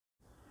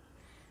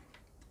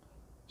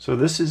So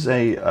this is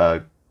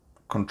a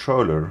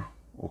controller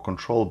or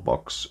control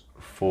box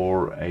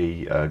for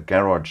a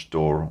garage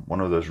door,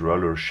 one of those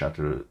roller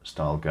shutter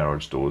style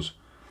garage doors,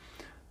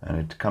 and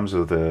it comes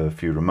with a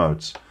few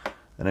remotes,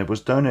 and it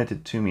was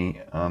donated to me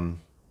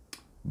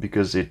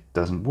because it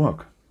doesn't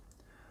work.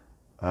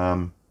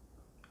 And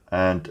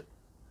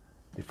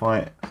if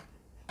I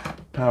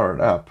power it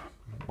up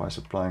by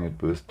supplying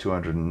it with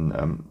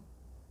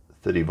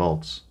 230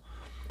 volts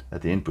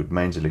at the input,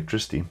 mains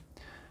electricity,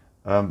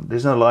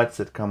 there's no lights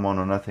that come on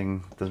or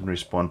nothing. It doesn't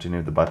respond to any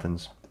of the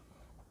buttons.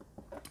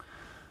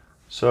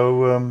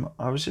 So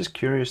I was just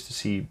curious to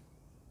see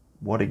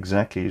what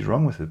exactly is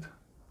wrong with it,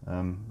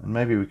 and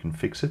maybe we can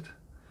fix it,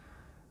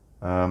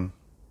 and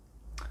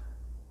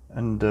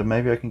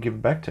maybe I can give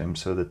it back to him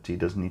so that he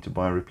doesn't need to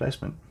buy a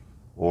replacement,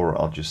 or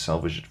I'll just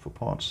salvage it for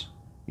parts.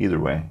 Either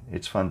way,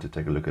 it's fun to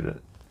take a look at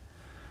it.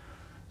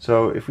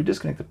 So if we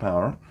disconnect the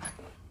power,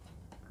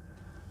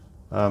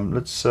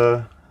 let's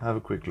have a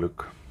quick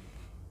look.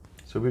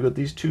 So we've got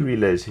these two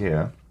relays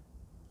here,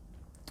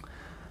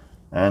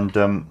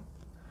 and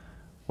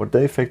what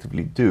they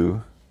effectively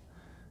do,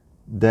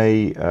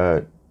 they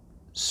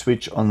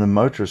switch on the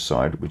motor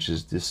side, which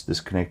is this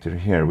connector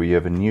here, where you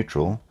have a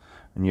neutral,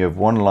 and you have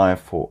one live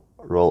for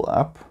roll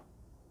up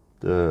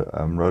the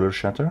roller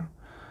shutter,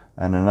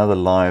 and another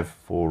live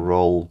for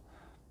roll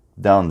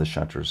down the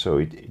shutter.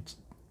 So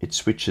it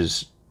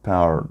switches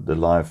power, the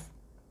live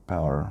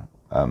power,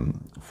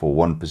 for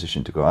one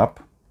position to go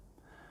up,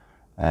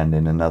 and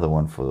then another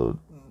one for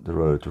the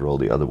roller to roll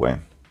the other way.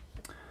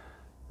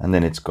 And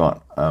then it's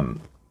got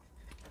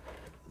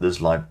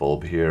this light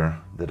bulb here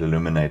that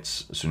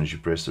illuminates as soon as you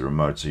press the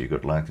remote, so you've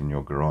got light in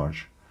your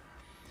garage.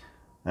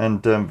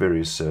 And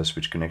various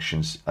switch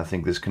connections. I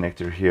think this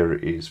connector here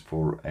is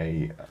for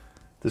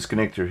this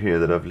connector here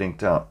that I've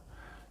linked out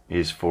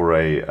is for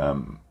a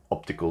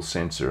optical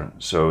sensor,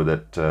 so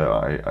that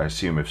I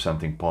assume if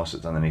something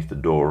passes underneath the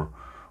door,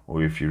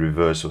 or if you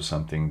reverse or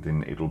something,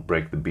 then it'll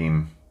break the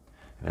beam.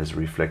 It has a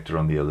reflector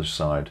on the other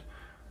side.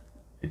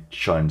 It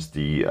shines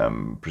the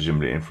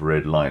presumably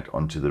infrared light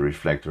onto the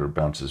reflector,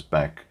 bounces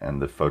back,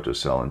 and the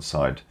photocell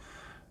inside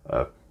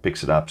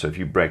picks it up. So if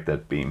you break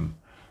that beam,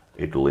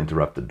 it will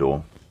interrupt the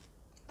door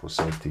for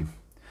safety.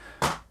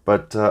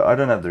 But I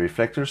don't have the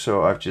reflector,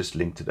 so I've just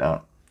linked it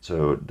out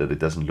so that it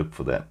doesn't look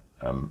for that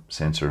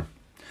sensor.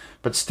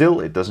 But still,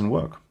 it doesn't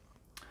work.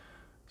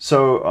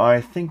 So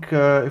I think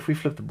if we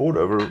flip the board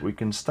over, we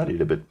can study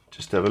it a bit.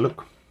 Just have a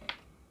look.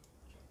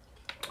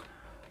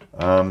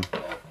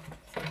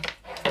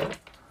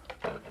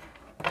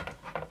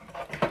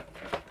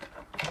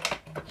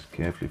 Just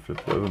carefully flip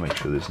it over, make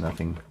sure there's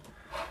nothing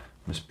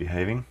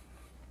misbehaving.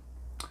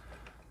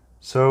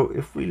 So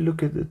if we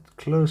look at it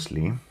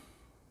closely,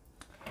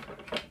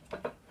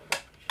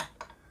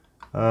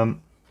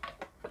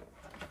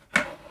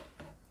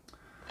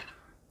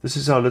 this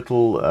is our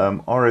little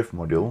RF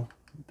module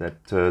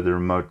that the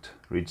remote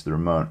reads the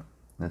remote.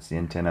 That's the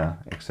antenna,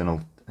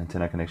 external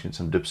antenna connection,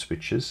 some dip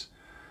switches.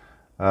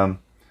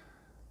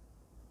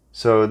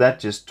 So that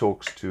just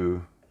talks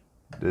to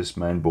this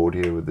main board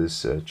here with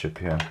this chip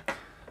here.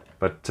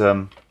 But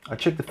I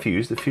checked the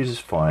fuse. The fuse is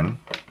fine.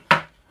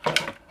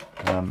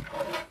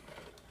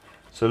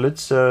 So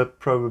let's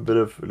probe a bit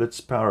of, let's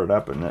power it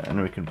up,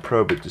 and we can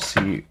probe it to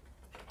see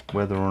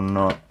whether or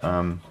not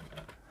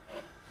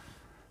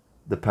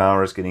the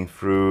power is getting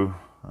through,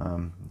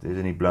 if there's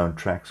any blown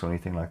tracks or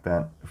anything like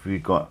that. If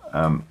we've got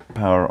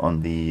power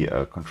on the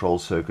control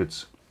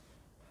circuits,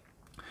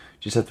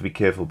 just have to be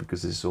careful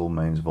because this is all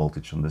mains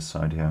voltage on this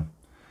side here.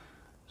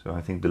 So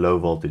I think the low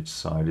voltage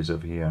side is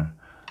over here.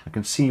 I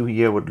can see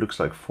here what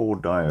looks like 4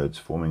 diodes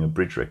forming a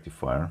bridge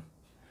rectifier.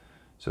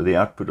 So the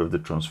output of the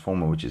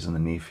transformer, which is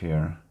underneath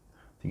here,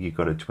 I think you've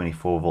got a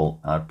 24 volt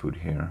output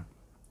here,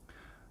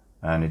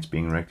 and it's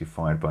being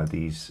rectified by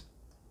these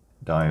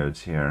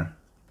diodes here,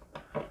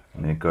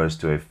 and it goes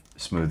to a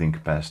smoothing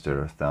capacitor,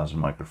 1000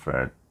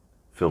 microfarad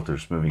filter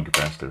smoothing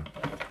capacitor.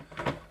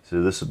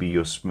 So this will be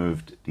your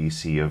smoothed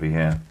DC over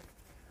here,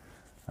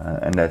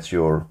 and that's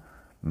your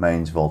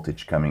mains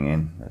voltage coming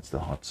in. That's the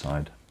hot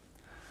side.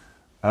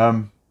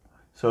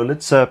 So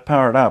let's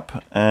power it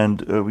up,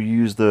 and we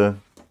use the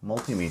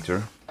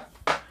multimeter,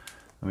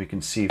 and we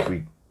can see if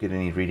we get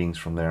any readings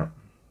from there.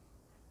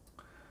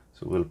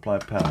 So we'll apply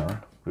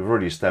power. We've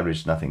already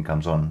established nothing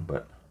comes on,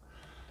 but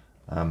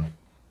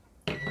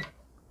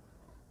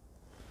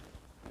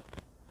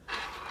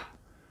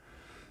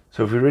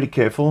so if we're really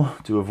careful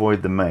to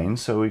avoid the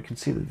mains, so we can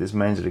see that there's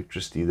mains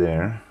electricity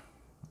there.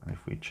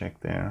 If we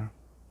check there,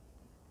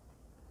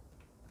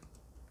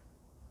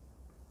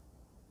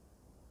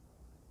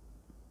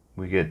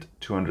 we get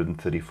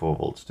 234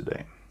 volts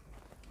today.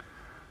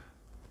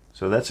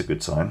 So that's a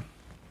good sign.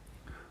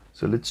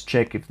 So let's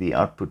check if the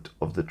output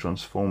of the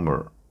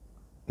transformer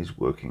is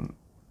working.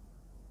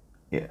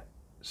 Yeah,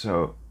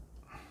 so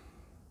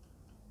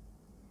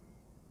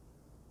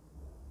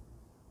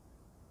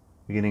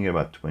we're getting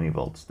about 20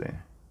 volts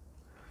there.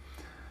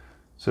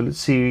 So let's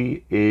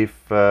see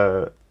if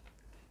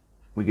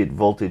we get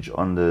voltage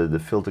on the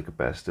filter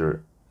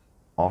capacitor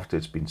after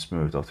it's been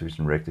smoothed, after it's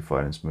been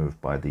rectified and smoothed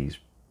by these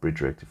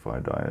bridge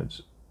rectifier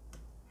diodes.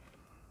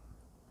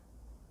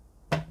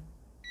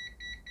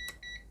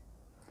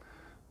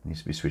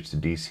 Needs to be switched to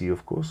DC,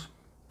 of course.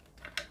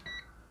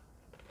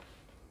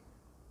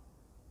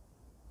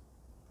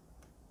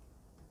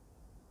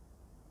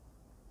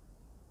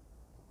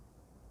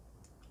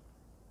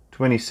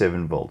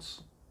 .27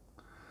 volts.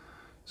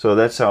 So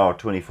that's our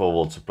 24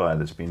 volt supply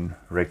that's been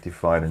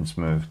rectified and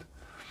smoothed.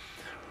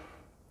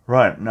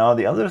 Right, now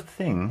the other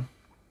thing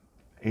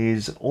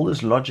is all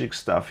this logic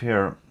stuff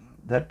here,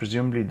 that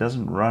presumably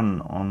doesn't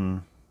run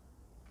on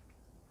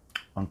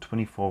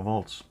 24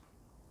 volts.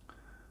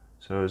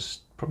 So it's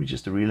probably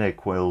just the relay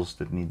coils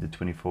that need the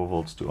 24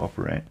 volts to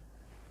operate.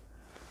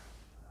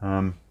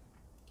 So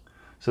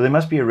there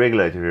must be a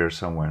regulator here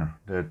somewhere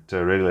that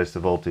regulates the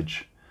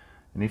voltage.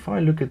 And if I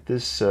look at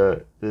this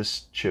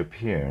this chip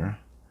here,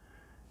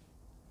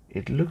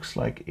 it looks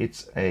like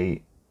it's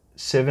a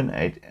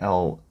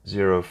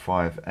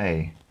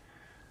 78L05A.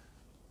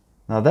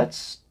 Now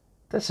that's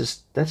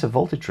a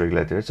voltage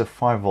regulator. It's a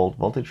 5-volt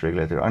voltage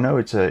regulator. I know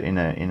it's in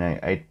a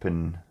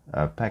 8-pin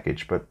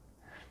package, but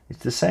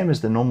it's the same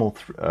as the normal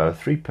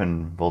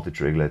 3-pin voltage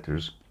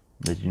regulators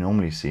that you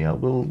normally see.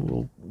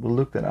 We'll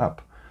look that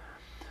up.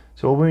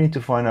 So we need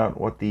to find out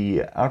what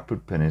the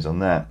output pin is on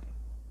that,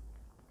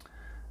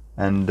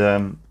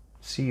 and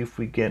see if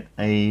we get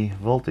a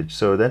voltage.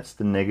 So that's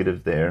the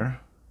negative there,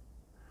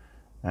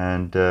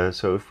 and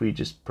so if we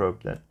just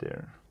probe that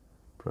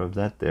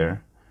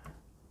there,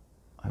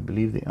 I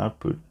believe the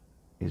output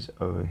is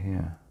over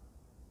here.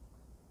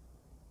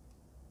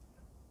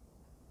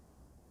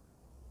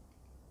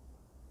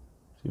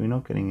 So we're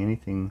not getting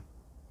anything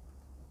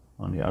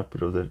on the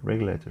output of that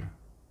regulator.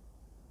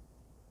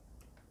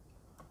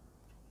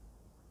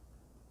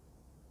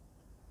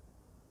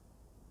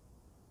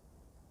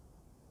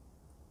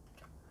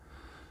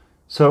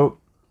 So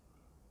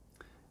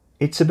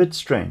it's a bit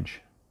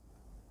strange.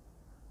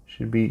 You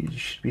should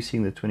be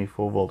seeing the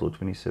 24 volt or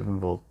 27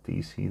 volt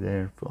DC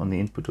there on the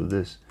input of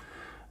this,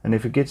 and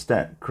if it gets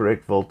that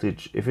correct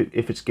voltage, if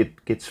it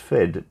gets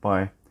fed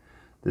by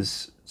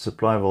this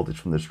supply voltage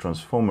from this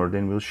transformer,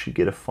 then we should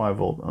get a 5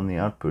 volt on the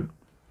output.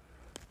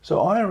 So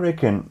I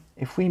reckon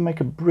if we make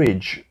a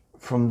bridge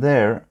from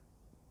there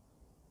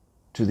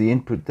to the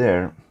input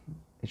there,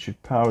 it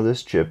should power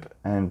this chip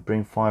and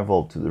bring 5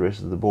 volt to the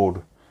rest of the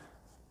board.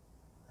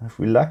 And if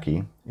we're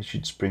lucky, it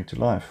should spring to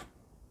life.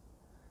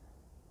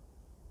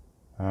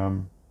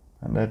 And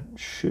that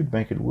should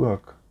make it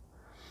work.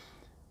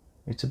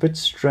 It's a bit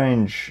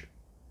strange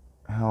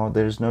how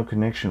there's no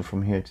connection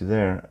from here to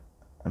there,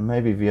 and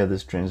maybe via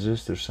this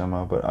transistor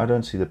somehow, but I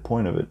don't see the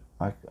point of it.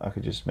 I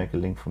could just make a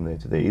link from there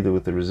to there, either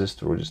with the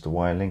resistor or just a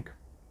wire link.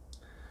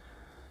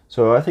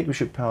 So I think we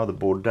should power the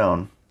board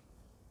down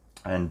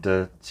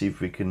and see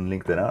if we can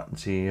link that out and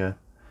see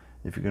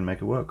if we can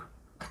make it work.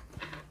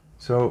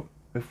 So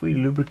if we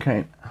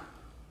lubricate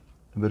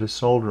a bit of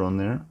solder on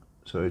there,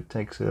 so it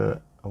takes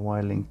a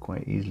wire link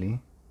quite easily,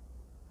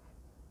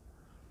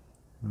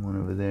 and one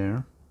over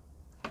there.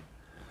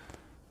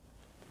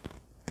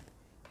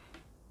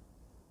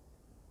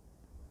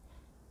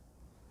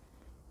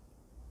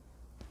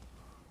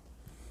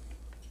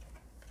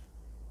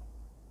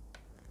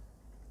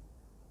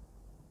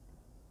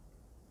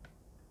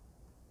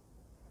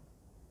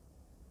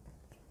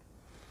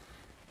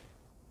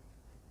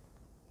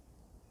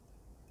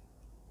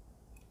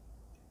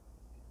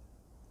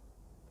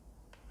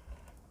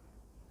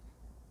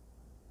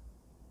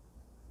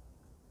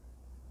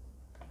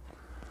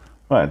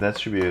 Right, that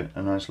should be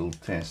a nice little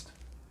test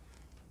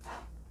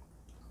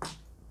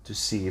to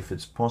see if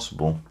it's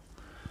possible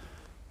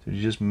to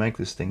just make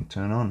this thing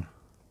turn on.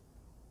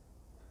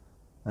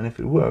 And if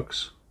it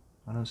works,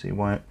 I don't see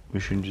why we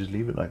shouldn't just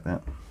leave it like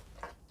that.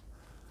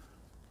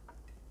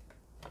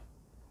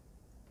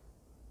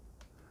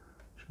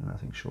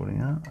 Nothing shorting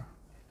out.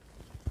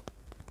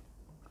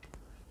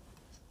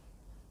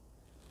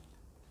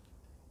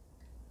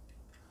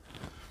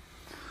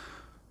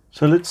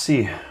 So let's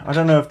see. I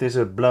don't know if there's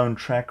a blown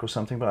track or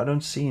something, but I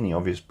don't see any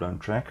obvious blown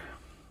track.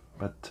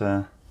 But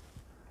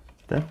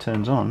that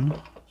turns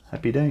on.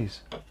 Happy days.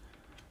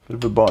 Bit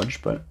of a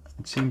bodge, but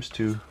it seems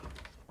to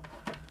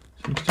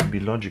be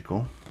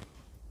logical.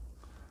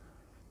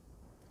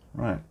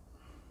 Right.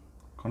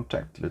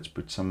 Contact. Let's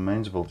put some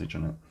mains voltage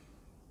on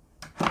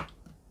it.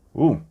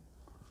 Ooh,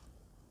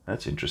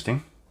 that's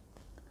interesting.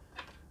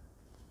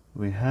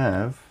 We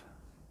have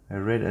a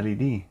red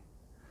LED.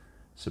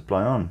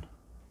 Supply on.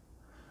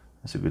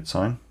 That's a good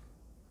sign.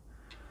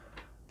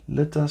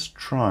 Let us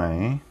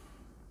try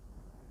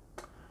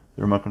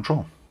the remote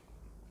control.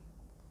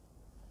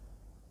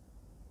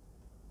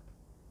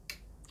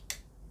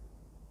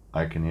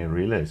 I can hear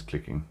relays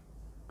clicking,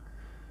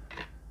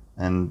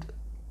 and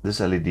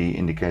this LED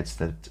indicates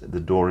that the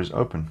door is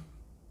open.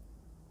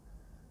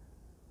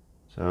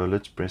 So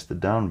let's press the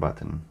down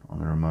button on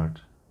the remote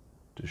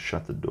to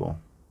shut the door.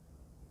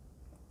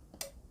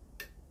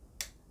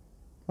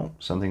 Oh,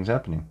 something's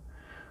happening.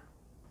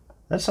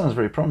 That sounds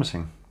very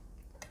promising.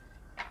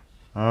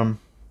 And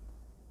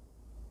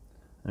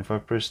And if I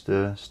press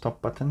the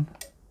stop button,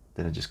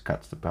 then it just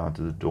cuts the power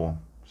to the door.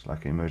 It's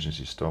like an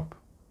emergency stop.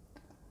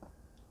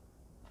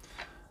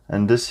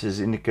 And this is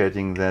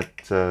indicating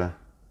that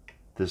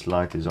this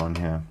light is on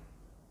here.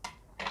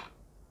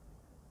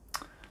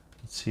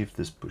 Let's see if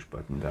this push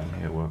button down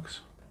here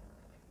works.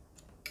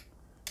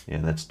 Yeah,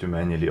 that's to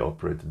manually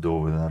operate the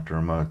door without a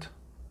remote.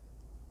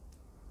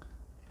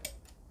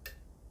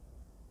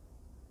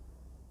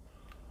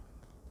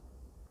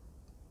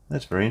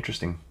 That's very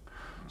interesting.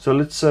 So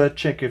let's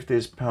check if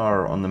there's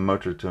power on the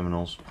motor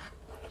terminals.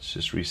 Let's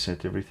just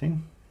reset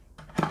everything.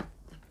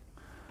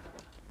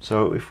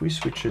 So if we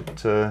switch it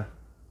to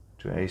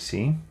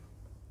AC,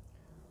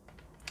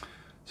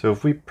 so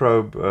if we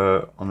probe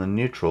on the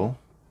neutral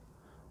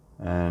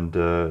and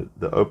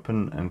the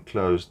open and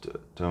closed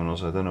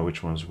terminals, I don't know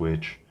which one's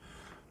which,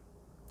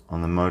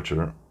 on the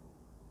motor.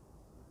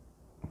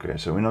 Okay,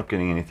 so we're not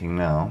getting anything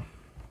now.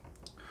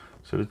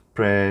 So let's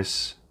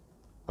press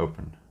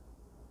open.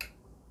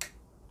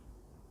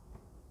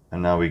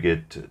 And now we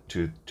get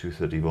to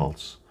 230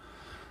 volts.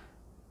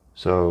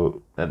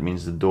 So that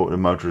means the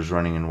motor is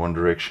running in one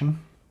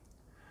direction.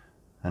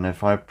 And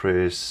if I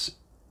press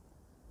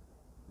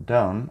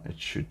down, it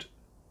should,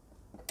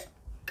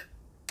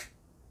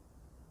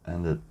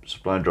 and the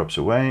supply drops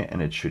away,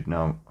 and it should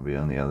now be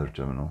on the other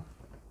terminal.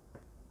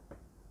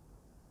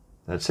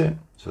 That's it.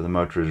 So the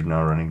motor is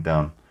now running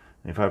down.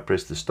 And if I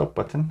press the stop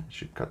button, it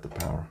should cut the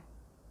power.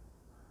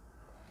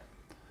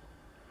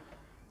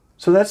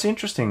 So that's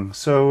interesting.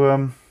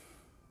 So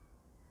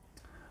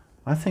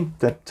I think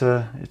that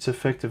it's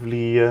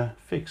effectively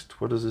fixed.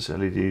 What does this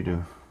LED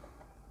do?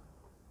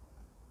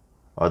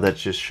 Oh, that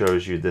just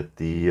shows you that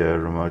the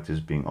remote is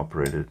being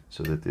operated,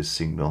 so that there's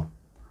signal.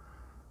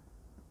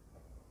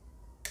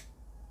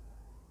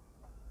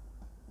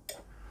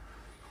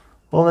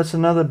 Well, that's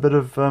another bit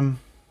of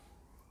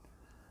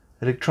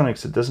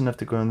electronics that doesn't have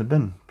to go in the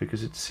bin,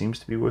 because it seems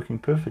to be working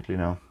perfectly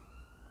now.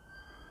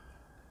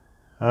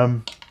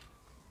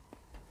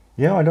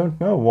 Yeah, I don't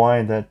know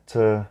why that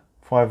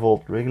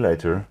 5-volt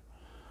regulator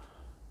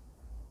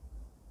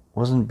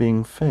wasn't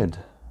being fed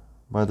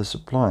by the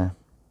supply,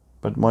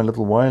 but my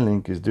little wire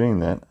link is doing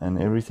that,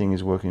 and everything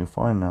is working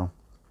fine now.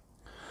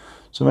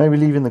 So maybe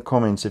leave in the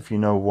comments if you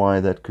know why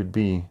that could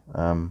be,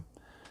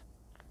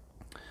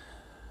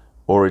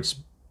 or it's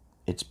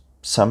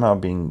somehow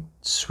being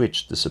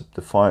switched,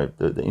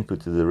 the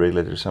input to the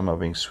regulator somehow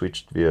being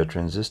switched via a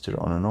transistor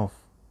on and off.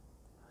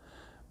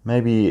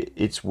 Maybe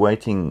it's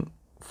waiting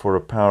for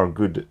a power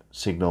good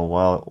signal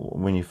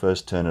when you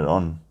first turn it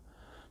on,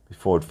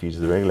 before it feeds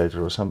the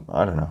regulator or something.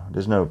 I don't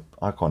know.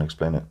 I can't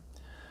explain it.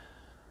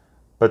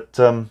 But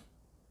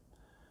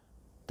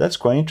that's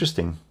quite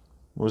interesting.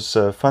 It was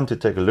fun to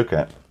take a look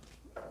at.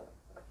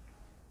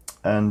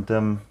 And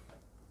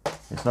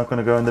it's not going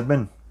to go in the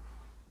bin.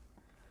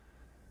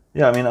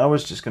 Yeah, I mean, I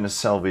was just going to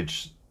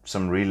salvage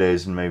some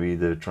relays and maybe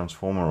the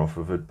transformer off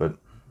of it, but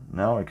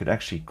now I could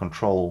actually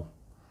control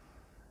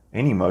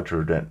any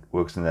motor that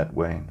works in that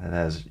way. That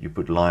has, you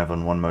put live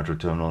on one motor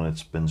terminal and it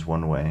spins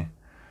one way,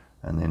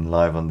 and then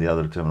live on the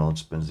other terminal it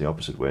spins the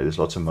opposite way. There's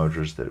lots of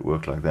motors that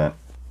work like that.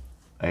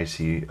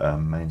 AC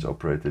mains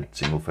operated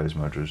single phase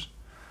motors.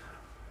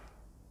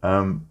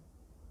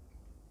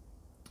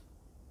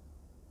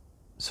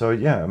 So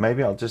yeah,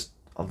 maybe I'll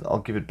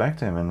give it back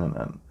to him,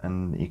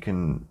 and he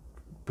can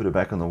put it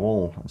back on the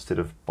wall instead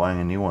of buying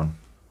a new one.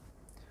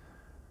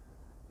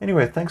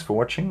 Anyway, thanks for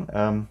watching.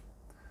 I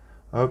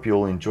hope you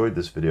all enjoyed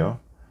this video.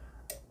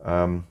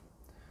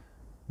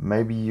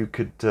 Maybe you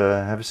could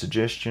have a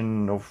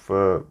suggestion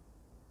of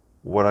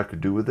what I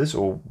could do with this,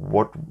 or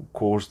what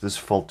caused this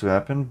fault to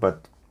happen,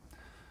 but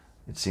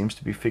it seems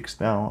to be fixed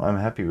now. I'm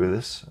happy with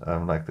this,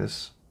 like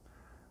this.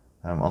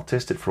 I'll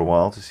test it for a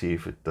while to see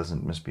if it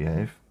doesn't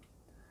misbehave.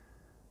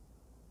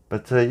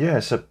 But yeah,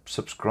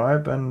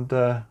 subscribe and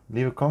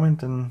leave a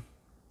comment, and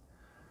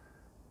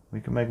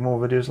we can make more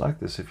videos like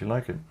this if you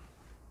like it.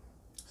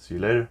 See you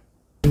later.